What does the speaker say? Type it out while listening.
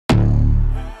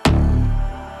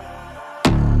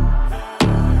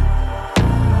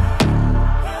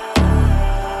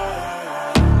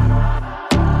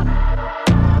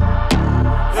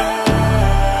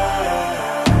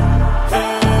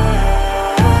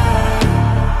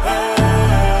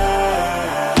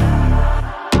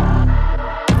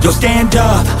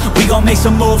stand up, we gon' make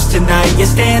some moves tonight. Yeah,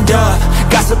 stand up,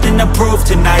 got something to prove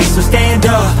tonight. So stand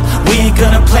up, we ain't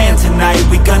gonna plan tonight.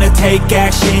 We gonna take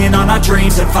action on our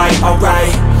dreams and fight,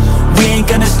 alright. We ain't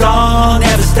gonna stall,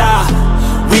 never stop.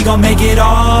 We gon' make it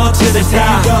all to the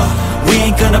top. We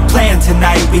ain't gonna plan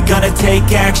tonight. We gonna take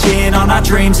action on our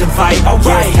dreams and fight,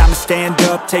 alright. Yeah, time to stand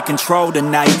up, take control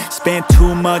tonight. Spent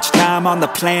too much time on the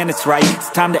plan, it's right. It's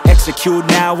time to execute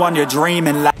now on your dream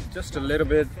and life. Just a little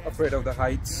bit afraid of the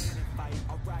heights.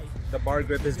 The bar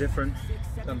grip is different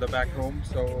than the back home,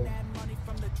 so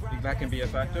that can be a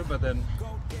factor, but then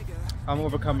I'm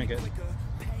overcoming it.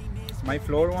 My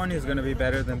floor one is gonna be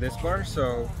better than this bar,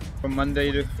 so from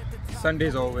Monday to Sunday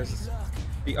is always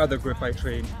the other grip I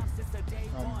train.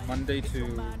 Monday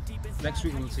to next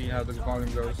week we'll see how the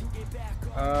volume goes.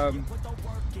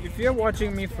 If you're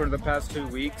watching me for the past 2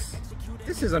 weeks,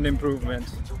 this is an improvement.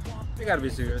 You gotta be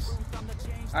serious.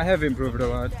 I have improved a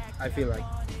lot, I feel like.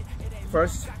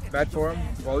 First, bad form,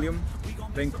 volume,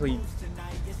 then clean.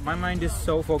 My mind is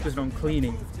so focused on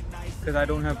cleaning because I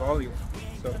don't have volume.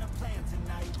 So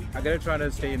I gotta try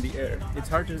to stay in the air. It's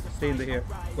hard to stay in the air.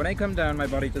 When I come down, my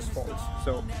body just falls.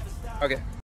 So, okay.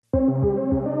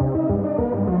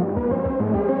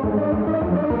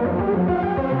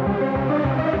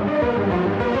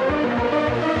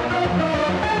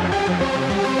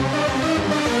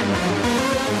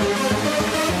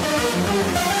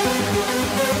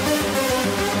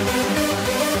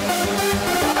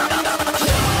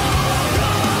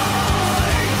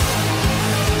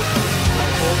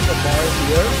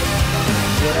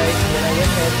 When I get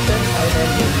headset, I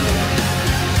have the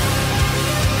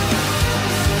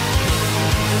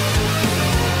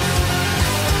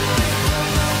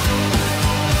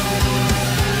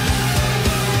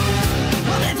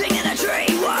I'm living in a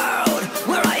dream world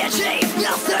where I achieve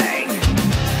nothing.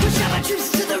 Push out my dreams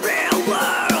to the real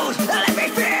world and let me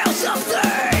feel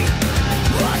something.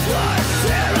 What's worse,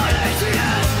 here on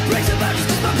laziness brings about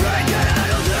just my brain can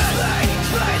handle the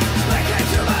pain. Make it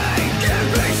to me. Give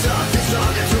me something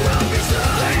stronger to help me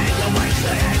stay.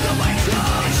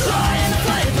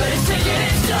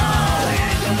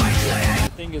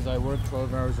 The thing is, I work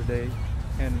 12 hours a day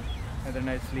and then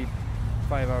I sleep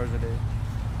 5 hours a day.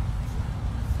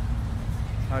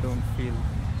 I don't feel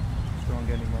strong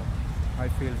anymore. I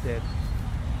feel dead.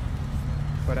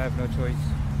 But I have no choice.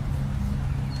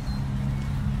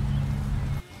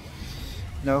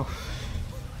 No.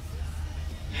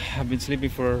 I've been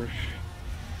sleeping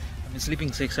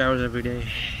 6 hours every day.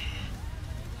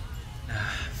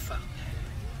 Fuck.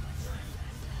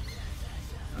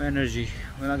 No energy.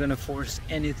 We're not gonna force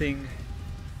anything.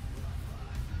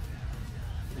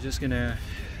 We're just gonna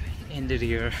end it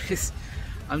here.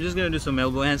 I'm just gonna do some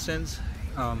elbow handstands.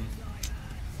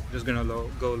 Just gonna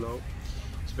go low.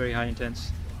 It's very high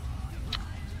intense.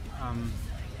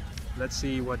 Let's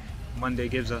see what Monday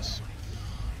gives us,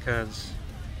 because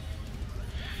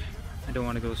I don't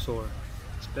want to go sore.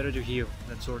 It's better to heal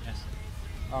than soreness.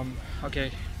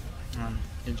 Okay.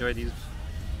 Enjoy these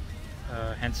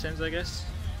handstands, I guess.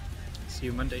 See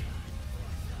you Monday.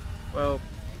 Well,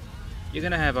 you're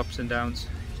gonna have ups and downs.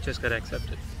 You just gotta accept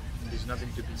it. There's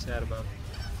nothing to be sad about.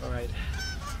 Alright.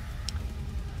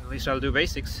 At least I'll do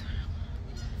basics.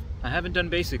 I haven't done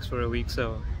basics for a week,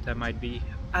 so that might be,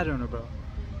 I don't know, bro.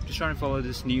 I'm just trying to follow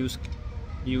this new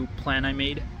plan I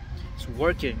made. It's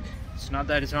working. It's not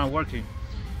that it's not working.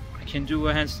 I can do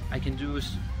a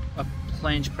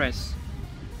planche press,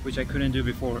 which I couldn't do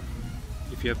before,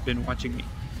 if you have been watching me.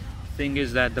 Thing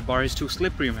is that the bar is too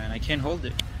slippery, man. I can't hold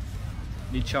it.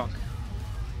 Need chalk.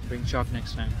 Bring chalk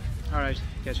next time. Alright,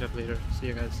 catch up later. See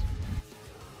you guys.